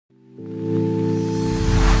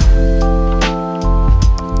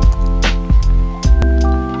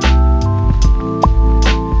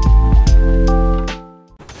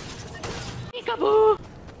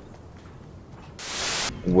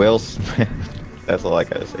That's all I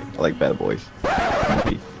gotta say. I like bad boys.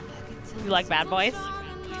 You like bad boys?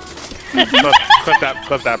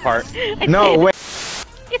 clip that part. No, wait.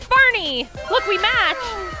 It's Barney! Look, we match!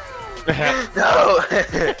 No!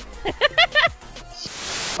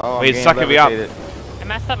 Oh, Wait, sucking me up. I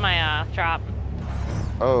messed up my drop.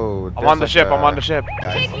 Oh, I'm on the ship, I'm on the ship.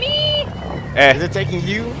 Take me! Is it taking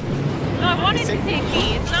you? No, I wanted to take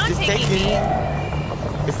me. It's not taking me.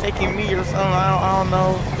 It's taking me or something. I don't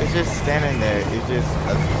know. It's just standing there. It's just.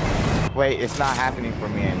 Wait, it's not happening for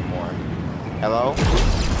me anymore. Hello?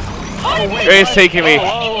 Oh, It's taking me.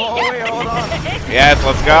 Oh, wait, hold on. Yes,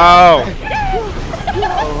 let's go.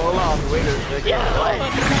 Oh, hold on. Wait a second.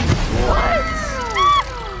 What?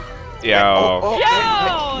 Yo.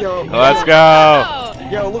 Yo. Let's go.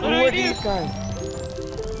 Yo, look at these guys.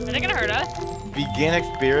 Are they gonna hurt us? Begin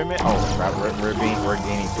experiment. Oh, we're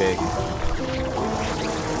gaining pig.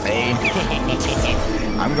 Hey.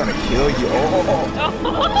 I'm gonna kill you. Oh.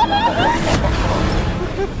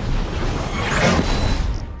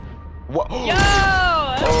 What? Yo! Oh.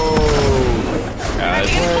 Are we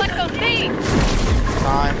gonna collect those things?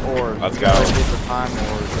 Time or. Let's go. The time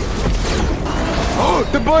or. Oh,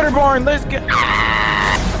 the butter barn. Let's get. Eh. Got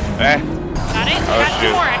it? I got two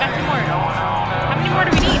more. How many more do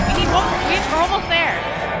we need? We're almost there.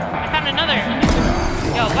 I found another.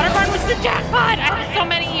 Yo, butter barn was the jackpot. I have so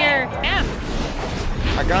many here. Damn.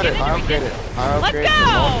 I got it. I upgraded it. Let's go!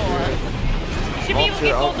 You should be able to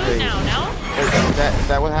get gold loot now, no? Is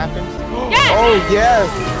that what happens? Yes! Oh, yes!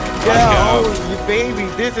 Yeah, go. oh, you baby,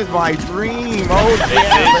 this is my dream! Oh, This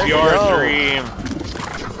yeah, is your dream.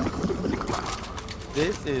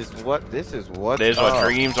 This is what This is what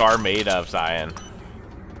dreams are made of, Zion.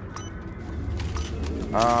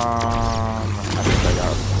 I think I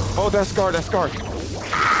got. Oh, that scar!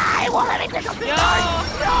 I want to pick up the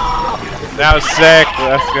That was sick.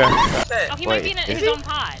 Let's go. Oh, he might be in his own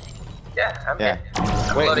pod. Yeah, I'm Yeah. here.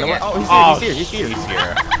 Wait, no, Oh, he's here. He's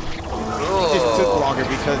here. It just took longer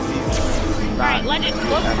because he's Alright, not.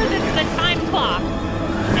 look for the time clock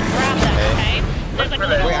and grab them, okay? There's like a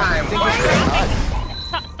little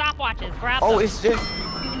stopwatches. Grab them. Oh, it's just.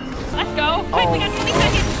 Let's go. Quick, we got 20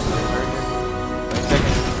 seconds.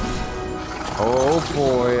 Oh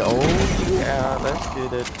boy, oh yeah, let's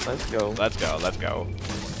get it. Let's go. Let's go.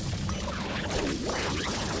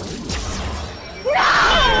 No!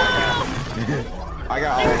 I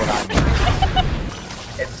got all of them.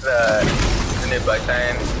 It's the new bug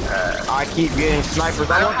time. I keep getting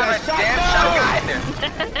snipers. I want that damn shotgun!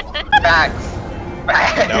 Facts.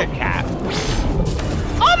 No cap.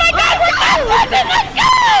 Oh my god, we're done with it! Let's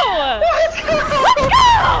go! Let's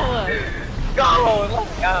go!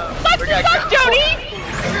 Suck Jody!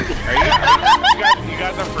 You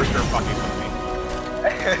guys are for sure fucking with me.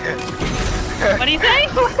 What do you say?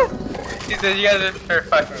 He says you guys are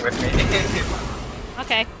fucking with me.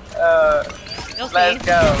 Okay. You'll see. Let's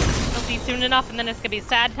go. You'll see soon enough, and then it's gonna be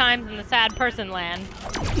sad times in the sad person land.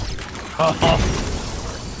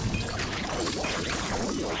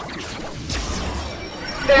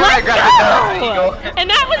 Let's go! And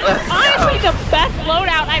that was honestly the best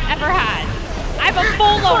loadout I've ever had. I have a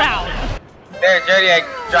full loadout. There, Jody, I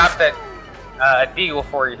dropped that deagle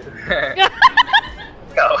for you.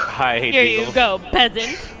 Go. I hate Here eagles. you go,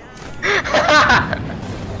 peasant.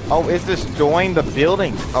 Oh, it's destroying the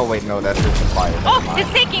building. Oh wait, no, that's just the fire. Oh, it's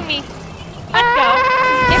taking me. Let's go.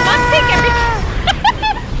 It must take everything.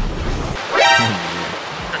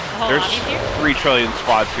 Hold There's on, he's here? 3 trillion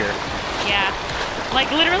squads here. Yeah.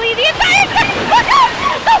 Like literally the entire thing. Look out!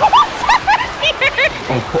 The whole server's here.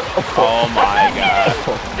 Oh my god.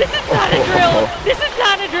 This is not a drill. This is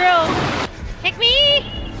not a drill. Take me.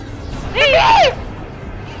 Take me.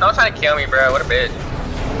 Don't try to kill me, bro. What a bitch.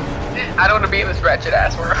 I don't want to be in this wretched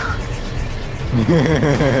ass world.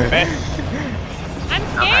 I'm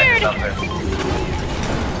scared.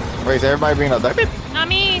 Wait, is everybody being abducted? Not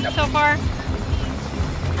me so far.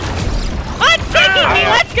 Oh, it's taking me.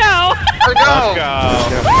 Let's go. Let's go.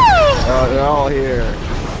 Oh, they're all here.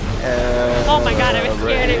 Oh my god, I was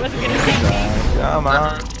scared it wasn't gonna take me. Come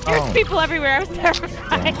on. There's people everywhere. I was terrified.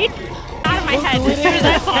 Out of my head. As soon as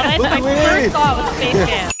I saw that, my first thought was space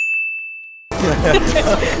jam. Oh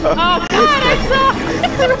god, I suck!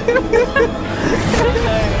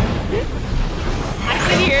 I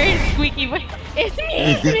can hear his squeaky voice. It's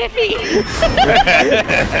me, Smithy!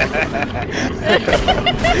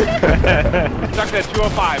 Stuck at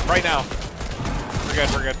 205 right now. We're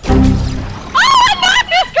good. Oh, I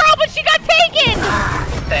knocked this girl, but she got taken!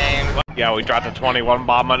 Same. Yeah, we dropped a 21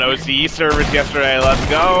 bomb on OCE service yesterday. Let's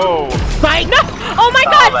go. No! Oh my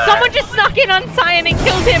god, someone just snuck in on Cyan and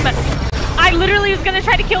killed him! I literally was gonna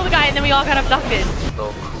try to kill the guy and then we all got abducted.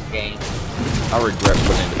 Little game. I regret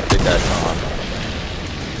putting the pickaxe on.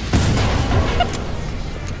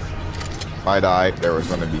 If I died, there was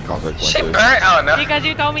gonna be consequences. Shit burnt? Oh no. Because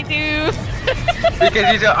you told me to.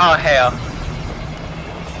 Because you do. Oh hell.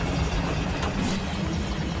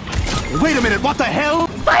 Wait a minute, what the hell?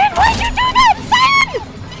 Brian, why'd you do that, son?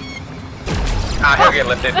 Ah, he'll get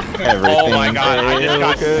lifted. Oh my god, I just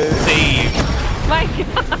got saved. My god.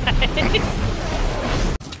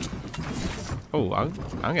 Oh, I'm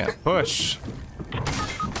gonna push.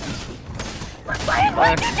 Brian,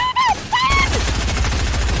 why'd you do that,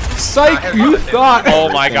 son? Psych, you thought. Oh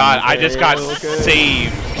my god, I just got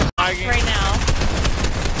saved. Right now.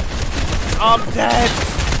 I'm dead.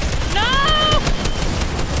 No!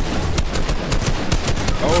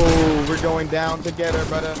 Oh, we're going down together,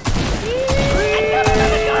 brother.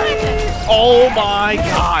 Oh my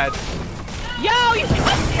god. Yo, you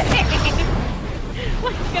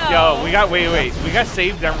Let's go. Yo, we got, wait. We got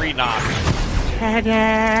saved every knock. Sorry.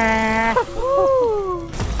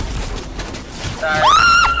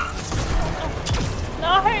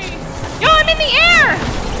 Nice. Yo, I'm in the air!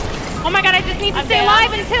 Oh my god, I just need to stay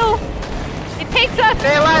alive until it takes us.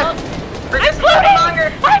 Stay alive. For I'm just a little floating!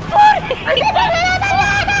 longer. I'm floating!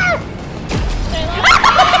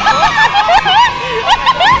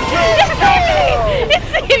 It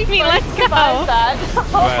saved me! Let's go!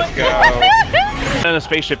 Let's go. In a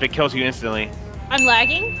spaceship, it kills you instantly. I'm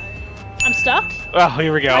lagging. I'm stuck. Oh,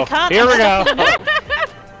 here we go. I can't. Here we go.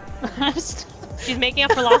 I'm st She's making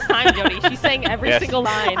up for lost time, Jody. She's saying every single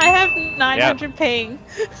line. I have 900 ping.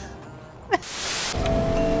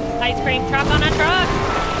 Ice cream truck on a truck!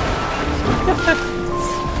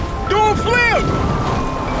 Don't flip!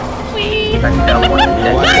 Please! What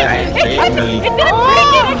It didn't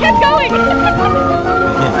break it! I kept going!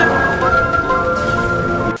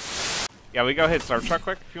 Yeah, we go hit Star Truck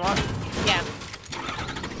quick if you want. Yeah.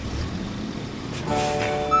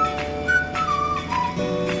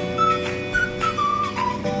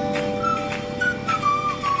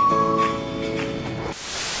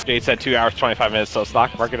 Jade said 2 hours, 25 minutes till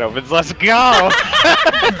stock market opens. Let's go!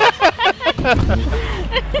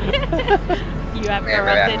 You have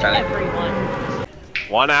corrupted everyone.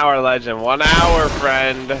 1 hour, legend. 1 hour,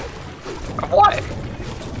 friend. Of what?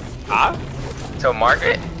 Huh? So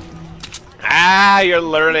Margaret? Ah, you're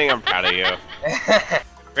learning. I'm proud of you.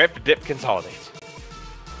 Rip, dip, consolidate.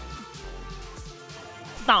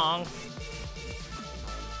 Songs.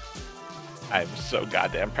 I'm so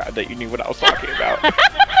goddamn proud that you knew what I was talking about.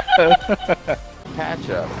 Patch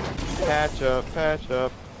up. Patch up. Patch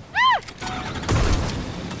up.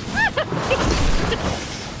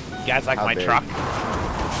 You guys like How my dare truck?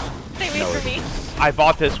 Stay away from me. I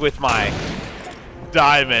bought this with my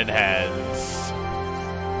diamond hands.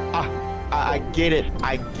 I get it.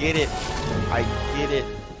 I get it. I get it.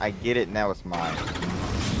 I get it. Now it's mine.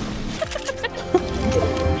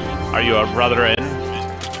 Are you a brother in?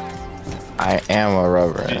 I am a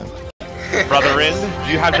rubber end. Brother in?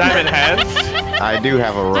 Do you have diamond hands? I do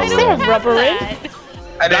have a I rubber don't end. have rubber that.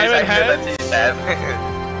 I didn't Diamond hear that to you, Dad.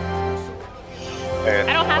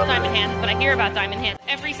 I don't have diamond hands, but I hear about diamond hands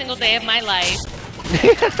every single day of my life.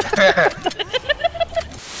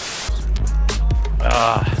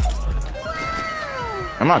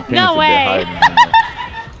 I'm not paying No for way.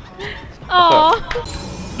 Oh.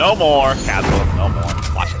 No more, Castle. No more.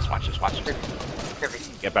 Watch this, watch this, watch this.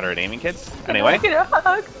 Get better at aiming, kids. Anyway. Get a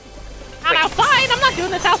hug. Not outside! I'm not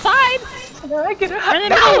doing this outside! Can I get a I'm hug? in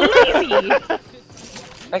the middle of lazy!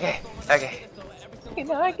 Okay, okay.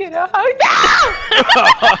 Can I get a hug?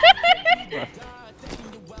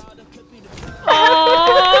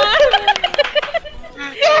 Aww.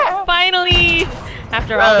 Yeah. Finally!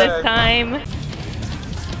 After all this time.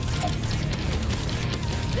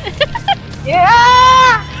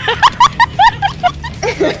 Yeah!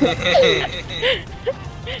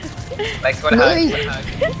 Lex, what a hug. Really? What a hug.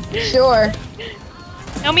 Sure.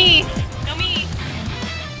 No me! No me!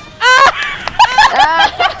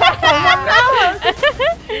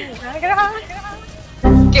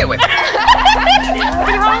 Get with it.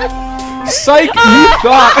 Psych, you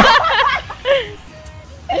thought.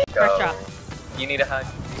 First drop. You need a hug.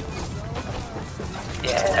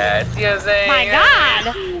 Yeah, see what I'm saying? My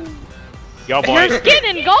god! Yo, Your boy. skin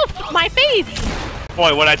engulfed my face!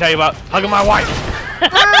 Boy, what did I tell you about hugging my wife?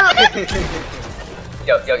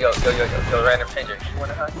 Yo, random stranger. You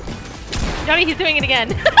want a hug? Johnny, he's doing it again.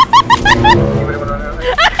 You really want a hug?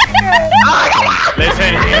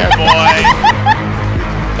 Listen here, boy.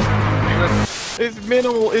 It's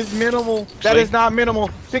minimal. It's minimal. That is not minimal.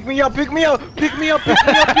 Pick me up. Pick me up. Pick me up. Pick me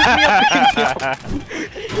up. Pick me up. Pick me up.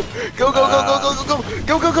 Go, go, go, go, go, go, go.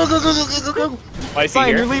 Go, go, go, go, go, go, go, go. Why is he Cyan,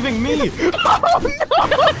 here? you're leaving me.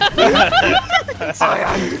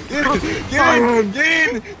 Cyan, get in. Get in. Get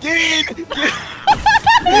in. Get in.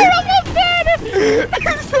 You're almost dead!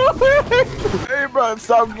 Hey, bro,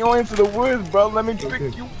 stop going to the woods, bro. Let me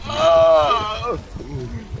pick you up.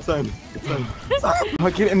 Son. Oh,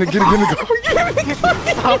 get in the go.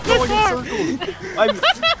 Stop going in circles.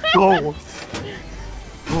 Go.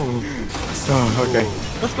 Oh, okay.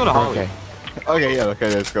 Let's go to Holly. Okay. Okay, yeah,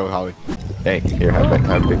 okay, let's go, Holly. Hey, here, have a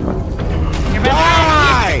big one.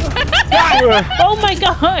 Die! Oh my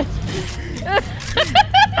god!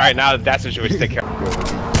 Alright, now that's what you would take care of.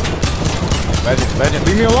 Legend,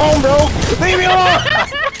 leave me alone, bro! Leave me alone!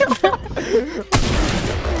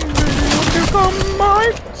 You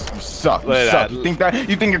suck, you suck.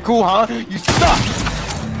 You think you're cool, huh? You suck!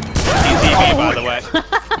 Easy game, by the way.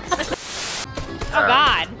 Oh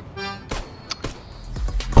god.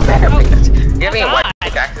 Give me a white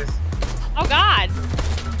pickaxes. Oh god.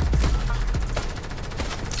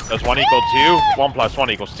 Does 1 equal 2? 1 plus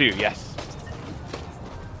 1 equals 2, yes.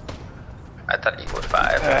 I thought it equaled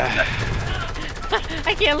 5.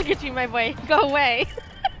 I can't look at you, my boy. Go away.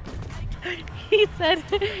 He said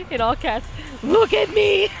in all caps, look at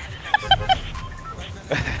me.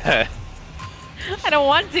 I don't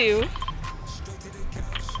want to.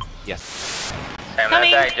 Yes. I'm not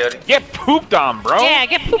dying, Jody. Get pooped on, bro. Yeah,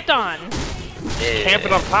 get pooped on. Yeah.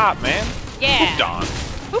 Camping on top, man. Yeah. Pooped on.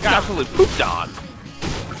 Pooped Got on. absolutely pooped on.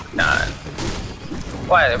 Nah.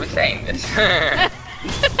 Why are we saying this? Why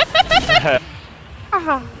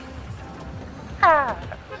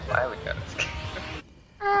are we doing this?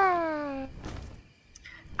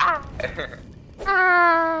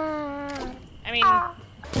 I mean,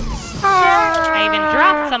 I even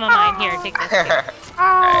dropped some of mine here. Take this.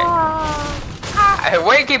 Alright.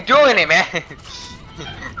 Why do you keep doing it, man?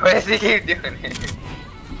 Why does he keep doing it?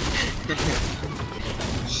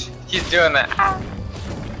 He's doing that.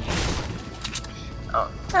 Oh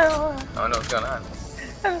no, what's going on?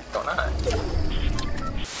 What's going on?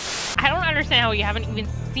 I don't understand how you haven't even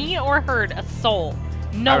seen or heard a soul.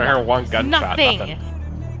 No I haven't heard one gunshot, nothing.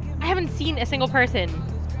 I haven't seen a single person.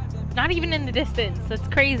 Not even in the distance. That's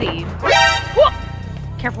crazy. Whoa!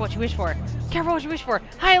 Careful what you wish for. Careful what you wish for.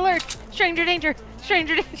 High alert! Stranger danger!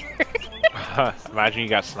 Stranger danger! Imagine you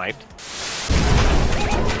got sniped.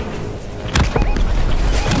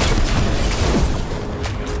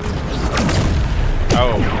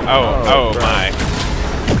 Oh my.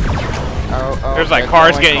 There's like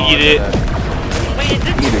cars getting eaten. Wait, is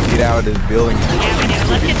this? We need to get out of this building. Yeah, we do.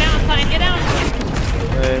 Let's get down, Cyan. Get down.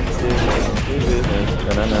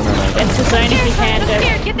 It's design if you can, Come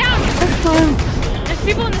here. Get down. There's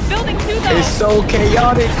people in this building too, though. It's so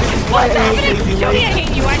chaotic. What's happening? Jody, I hate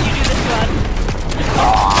you. Why'd you do this to us?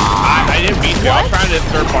 I didn't mean to. I was trying to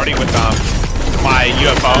third party with my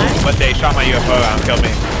UFO, but they shot my UFO out and killed me.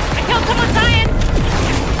 I killed someone, Cyan.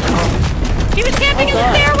 She was camping in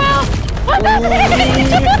the stairwell. What's happening?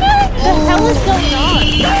 What the hell is going on?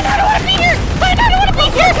 Cyan, I don't want to be here. Cyan, I don't want to be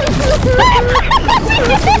here.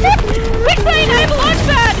 Quick, Cyan, I have a launch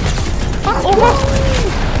pad.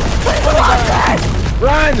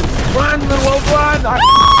 Run! Run, little wolf, run!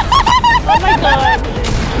 Oh my god!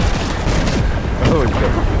 Oh,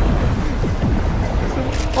 shit.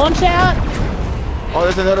 Launch out! Oh,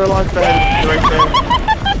 there's another launch pad right there.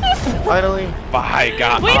 Finally. My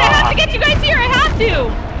God. Wait, I have to get you guys here. I have to.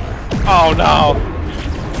 Oh no.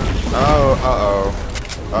 Oh, uh-oh.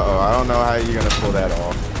 Uh-oh, I don't know how you're gonna pull that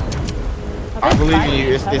off. I believe in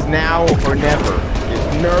you. It's now or never.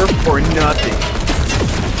 It's nerf or nothing.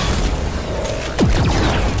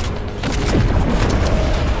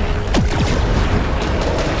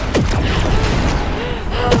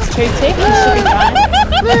 It's too thick, you should be fine.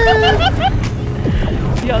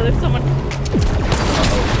 Yo, there's someone.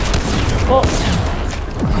 Oh,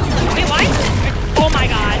 Wait, why? Oh my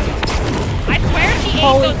god. I swear she ate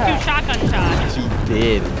Holy those crap. 2 shotgun shots. She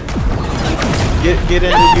did. Get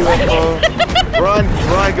in the UFO. Run,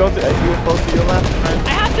 go to UFO to your left. Run. I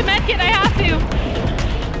have to medkit, I have to.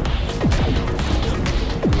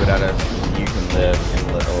 Without us, you can live and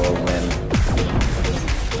win.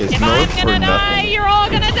 It's If nerf I'm or gonna die, nothing. you're all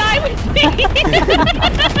gonna die with me.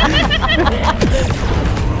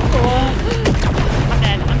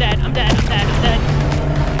 I'm dead.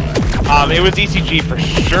 It was ECG for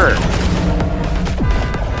sure.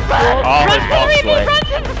 Oh, Run his to the boss reboot, way. run to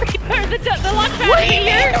the reboot. The launch pad is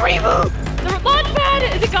here. The launch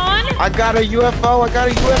pad, is it gone? I got a UFO.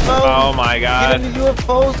 Oh my Get God. in the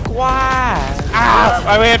UFO squad. Ah!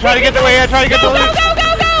 I mean, try to get the way. I try to get the Go, loot. go, go,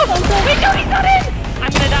 go, go! Wait, Jody's not in! I'm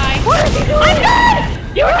gonna die. What is he doing? I'm dead!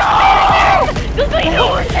 You were not there! Just leave me!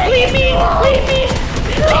 Leave me! Leave me!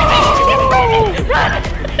 Run!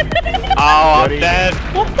 Oh, I'm dead.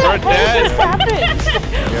 What the We're hell dead. just happened?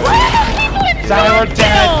 Why are people in Sorry, we're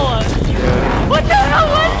dead. What the hell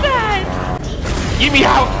was that? Get me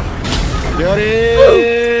out.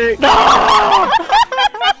 Jody!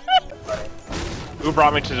 Who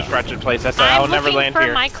brought me to this wretched place? I said I will I'm never looking land for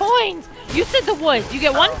here. my coins. You said the woods. You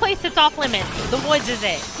get one place that's off limits. The woods is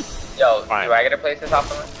it. Yo, Fine. do I get a place this off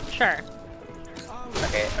the list? Sure.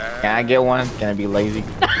 Okay. Can I get one? Can I be lazy?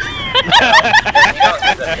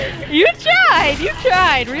 You tried. You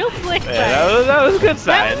tried. Real slick. Yeah, that was a good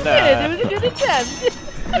sign. That was good. It was a good attempt.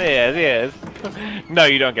 Yes. No,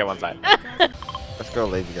 you don't get one sign. Let's go,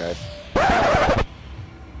 lazy guys.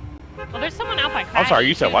 Well, there's someone out by. I'm sorry,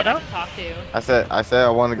 you said too what that I now? can Talk to. I said I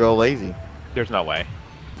want to go lazy. There's no way.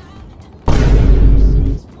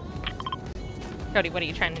 Cody, what are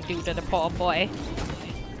you trying to do to the poor boy?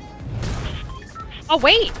 Oh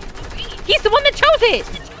wait, he's the one that chose it.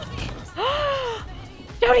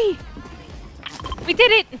 Jody, we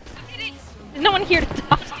did it. There's no one here to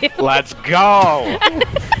talk to. Let's go.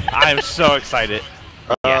 I'm so excited.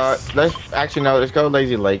 Yes. Let's actually no. Let's go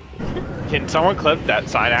lazy lake. Can someone clip that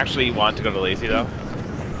sign? Actually, want to go to Lazy though.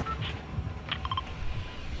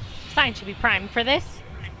 Sign should be primed for this.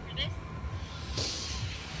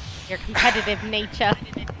 Your competitive nature.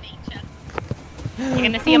 You're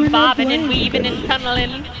gonna see him bobbing and weaving and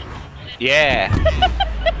tunneling. Yeah.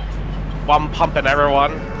 One pumping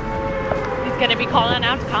everyone. He's gonna be calling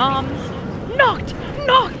out comms. Knocked!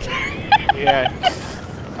 Knocked! Yeah.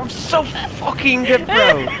 I'm so fucking good,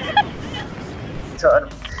 bro.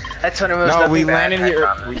 That tournament was No, nothing we bad, landed I here.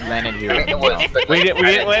 promise. We landed I here. mean, it was, but We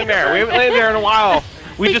didn't land there. We haven't landed there in a while.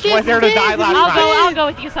 We just went there to die last I'll time. go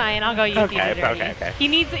with you, Cyan. I'll go with you. Okay, Dirty. okay. He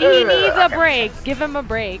needs a break. Give him a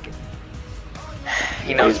break.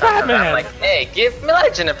 He knows He's something. Batman. I'm like, hey, give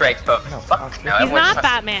Legend a break, but fuck no. He's everyone's not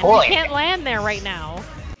Batman. pulling He can't land there right now.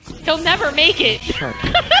 He'll never make it.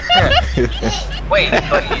 Wait,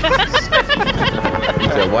 but You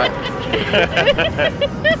said what?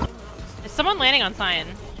 Is someone landing on Cyan?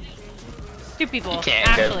 Two people, you can't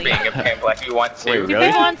end up actually. being a pimp like you want to. Wait, Two really?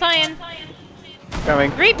 people on Cyan.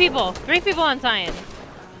 Coming. Three people on Cyan.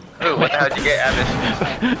 Ooh, what the hell did you get out of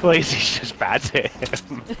this? Lazy's just bad to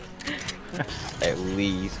him. At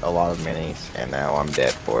least a lot of minis, and now I'm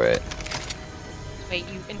dead for it. Wait,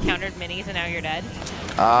 you encountered minis and now you're dead?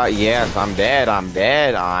 Yes, I'm dead. I'm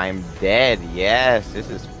dead. I'm dead. Yes, this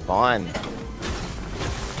is fun.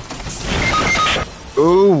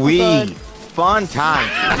 Ooh wee. Fun time.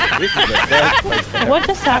 This is the best place to What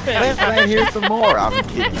just happened? Let's land here some more. I'm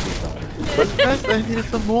kidding. Let's land here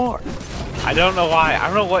some more. I don't know why. I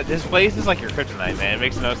don't know what. This place is like your kryptonite, man. It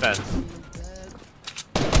makes no sense.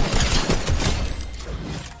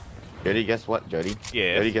 Jody, guess what, Jody?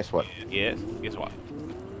 Yes. Jody, guess what? Yes. Guess what?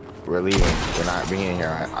 We're leaving. We're not being here.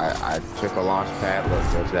 I took a launch pad. Look,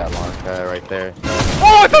 go to that launch pad right there.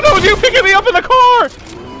 Oh, I thought that was you picking me up in the car!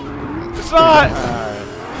 It's not!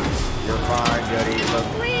 You're fine, Jody. Look.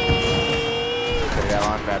 Take that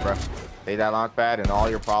launch pad, bro. Take that launch pad and all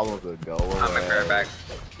your problems would go away. I'm gonna back.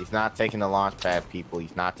 He's not taking the launch pad, people.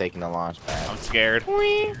 He's not taking the launch pad. I'm scared.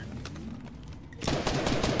 I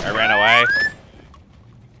ran away.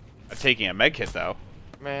 I'm taking a med kit though.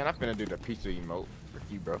 Man, I'm gonna do the pizza emote for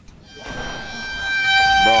you, bro. Bro,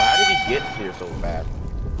 how did he get here so bad?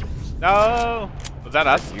 No! Was that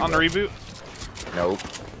us on the reboot? Nope.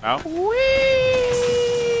 Oh?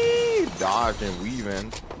 Whee! Dodge and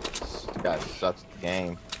weaving. This guy sucks the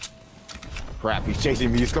game. Crap, he's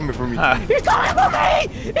chasing me. He's coming for me. He's coming for me!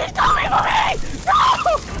 He's coming for me! No!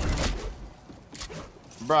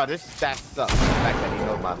 Bro, that sucks. The fact that he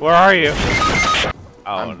knows my. Where are you?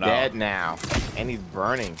 Oh I'm no. dead now. And he's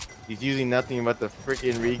burning. He's using nothing but the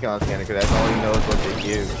freaking recon scanner because that's all he knows what they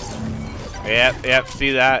do. Yep,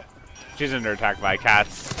 see that? She's under attack by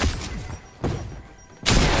cats.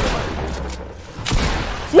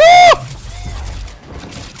 Woo!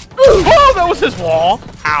 Oh, that was his wall.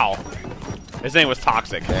 Ow. His name was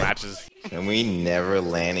Toxic. Matches. And we never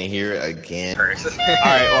landed here again. Alright,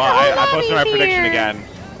 well, I posted my prediction again.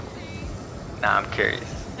 Nah, I'm curious.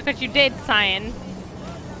 Look what you did, Cyan.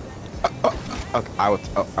 Okay, I was.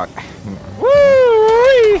 Oh, okay.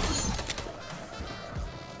 Woo!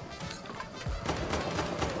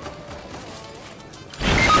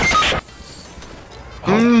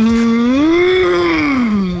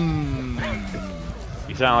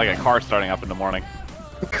 You sound like a car starting up in the morning.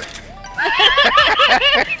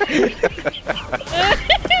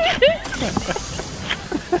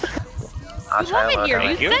 I'll You try love to it load here.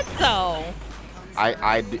 it. You said so.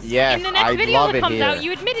 Yes, In the next I video love that it comes here. out,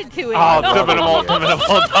 you admitted to it. Oh, the minimal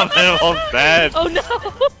bed. Oh no.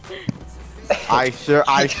 I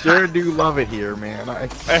sure do love it here, man.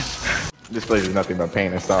 This place is nothing but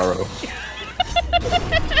pain and sorrow.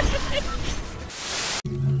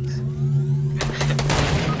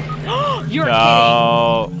 You're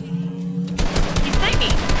No. kidding. You sniped me.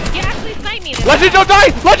 You actually sniped me. Legend, don't die!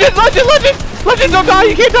 Legend, don't die!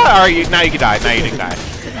 You can't die! Alright, now you can die. Now you can die.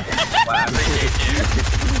 Wow, I appreciate you.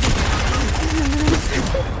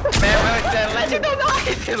 Man, really said, Legend don't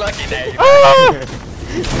die! Too lucky now. Ah!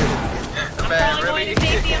 Man, Probably really? going to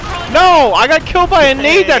safety. I'm probably No! I got killed by a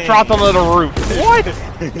nade that dropped onto the roof. What?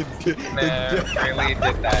 Man, really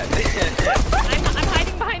did that. I'm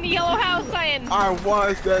hiding behind the yellow house, Cyan. I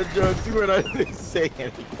watched that joke too, and I didn't say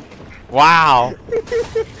anything. Wow.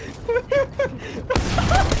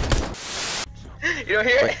 You don't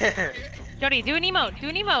hear it? Jody, do an emote. Do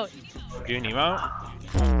an emote. Do an emote?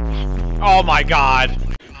 Oh my god.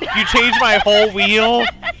 You changed my whole wheel?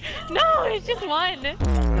 No, it's just one.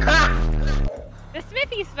 The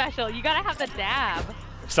Smithy special. You gotta have the dab.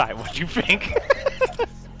 Sai, what'd you think?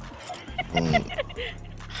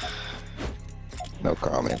 No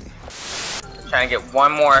comment. Trying to get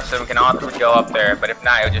one more so we can all three go up there, but if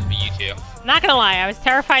not, it'll just be you two. Not gonna lie, I was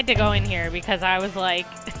terrified to go in here because I was like,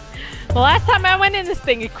 the last time I went in this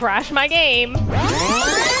thing, it crashed my game.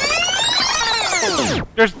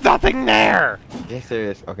 There's nothing there! Yes,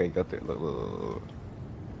 there is. Okay, go through.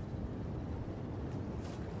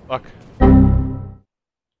 Look. Look.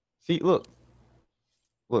 See, look.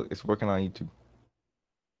 Look, it's working on YouTube.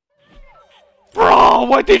 Bro,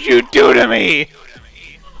 what did you do to me?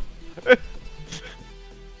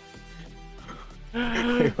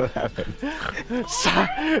 What happened?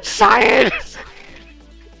 Science!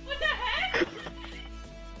 What the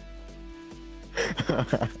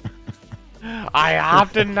heck? I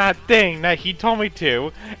hopped in that thing that he told me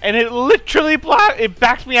to, and it literally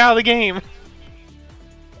backed me out of the game.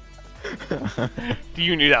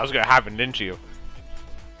 You knew that was gonna happen, didn't you?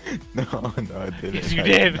 No, I didn't. Yes, you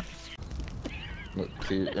did. Look,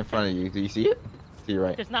 see, in front of you. Do you see it? To your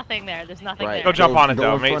right. There's nothing there. There's nothing Right. there. Go jump on it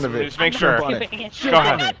Go though. in front of it. Just make I'm sure. Jump on it. doing it. Go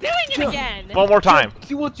ahead. I'm not doing it again. One more time.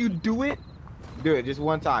 See what you do it? Do it just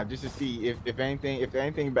one time, just to see if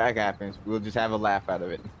anything bad happens. We'll just have a laugh out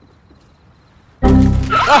of it.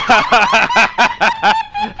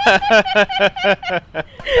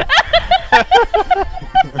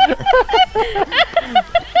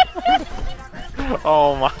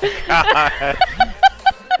 Oh my god.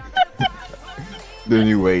 The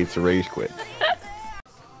new way to rage quit.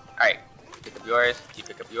 Alright, pick up yours, you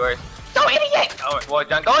pick up yours. No, idiot! Oh, well,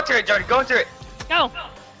 John, go into it, Jody, go into it! Go.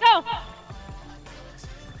 Go.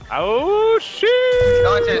 Oh shit!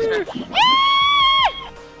 Go into it,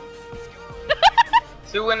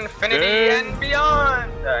 to infinity and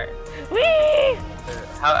beyond! Alright. Whee!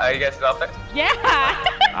 How are you guys still up there? Yeah.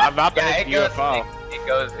 I'm about to Yeah, hit it the goes, UFO.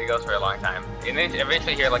 it goes for a long time. And then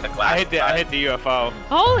eventually hear like a glass. I hit the UFO.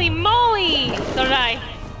 Holy moly! So did I.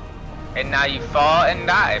 And now you fall and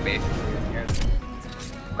die, basically.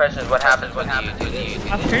 Question is, what happens when you do the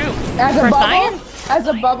That's true. As a For bubble? science? As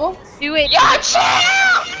a bubble? Do it. Yeah, chill!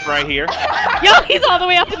 Right here. Yo, he's all the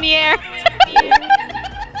way up in the air.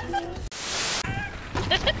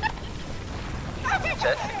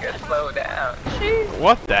 Jessica, slow down.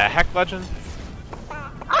 What the heck, Legend?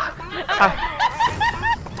 How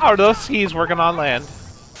are those skis working on land?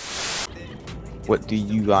 What do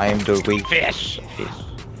you? I am the wait. Fish.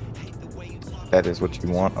 That is what you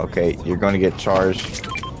want. Okay, you're going to get charged.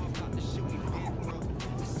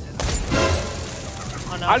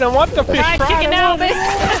 Oh, no. I don't want the fish Fried fried. chicken now, bitch.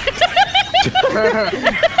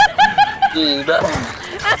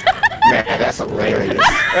 Man, that's hilarious.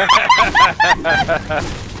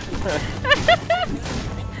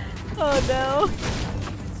 Oh no.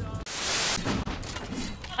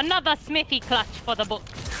 Another Smithy clutch for the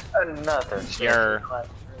books. Another. Sure.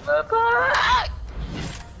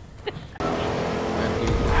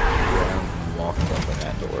 Walked up in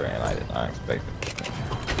that door and I did not expect it.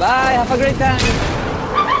 Bye, have a great time.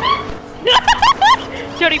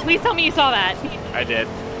 Jody, please tell me you saw that. I did.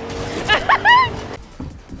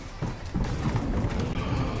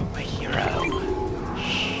 My hero.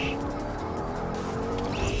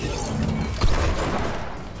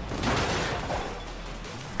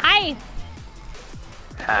 Hi.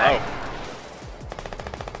 Hi.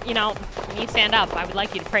 You know, when you stand up, I would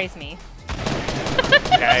like you to praise me.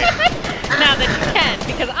 Okay. Now that you can,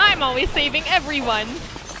 because I'm always saving everyone.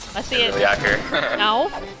 Let's see it. Really out here.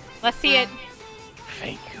 No. Let's see it.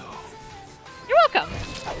 Thank you. You're welcome.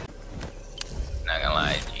 gonna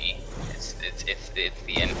lie, G. It's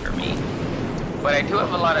the end for me. But I do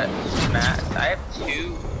have a lot of mats. I have 2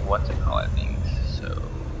 what's it called things, so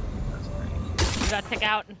that's nice. You got tick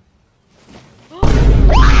out.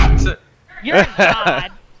 What? You're a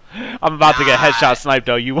god. I'm about to get headshot sniped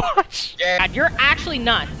though, you watch. Yeah. God, you're actually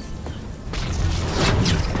nuts.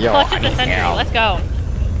 Yo, Clutch of the century, let's go.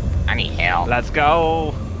 I need help. Let's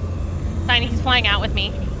go. Tiny, he's flying out with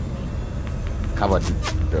me. How about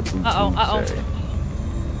the boot? Uh-oh.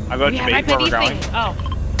 I'll go to Yeah, B right where by we're these going. things. Oh.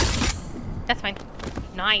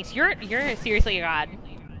 Nice. You're seriously a god.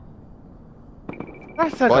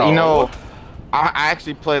 Well, you know, I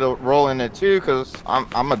actually played a role in it too, cause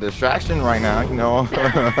I'm a distraction right now. You know.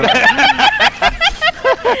 Yeah,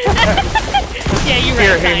 you're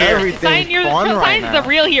right. Sign. Everything's fun right Sign's now. the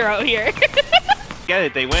real hero here. Get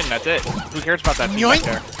it, they win, that's it. Who cares about that team right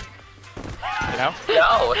there? You know?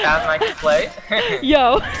 No, sounds like you play.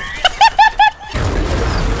 Yo.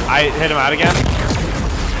 I hit him out again.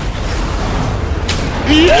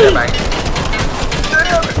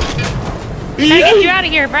 Gotta get you out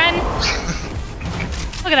of here, friend.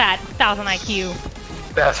 Look at that, 1,000 IQ.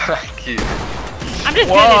 That's not cute. I'm just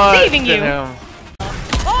good at saving you. Him.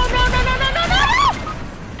 Oh no!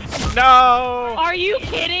 No! Are you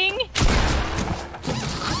kidding?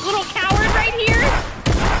 Little coward right here.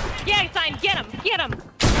 Yeah, Sign, get him.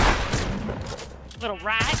 Little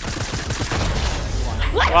rat.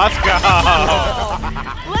 Let's go!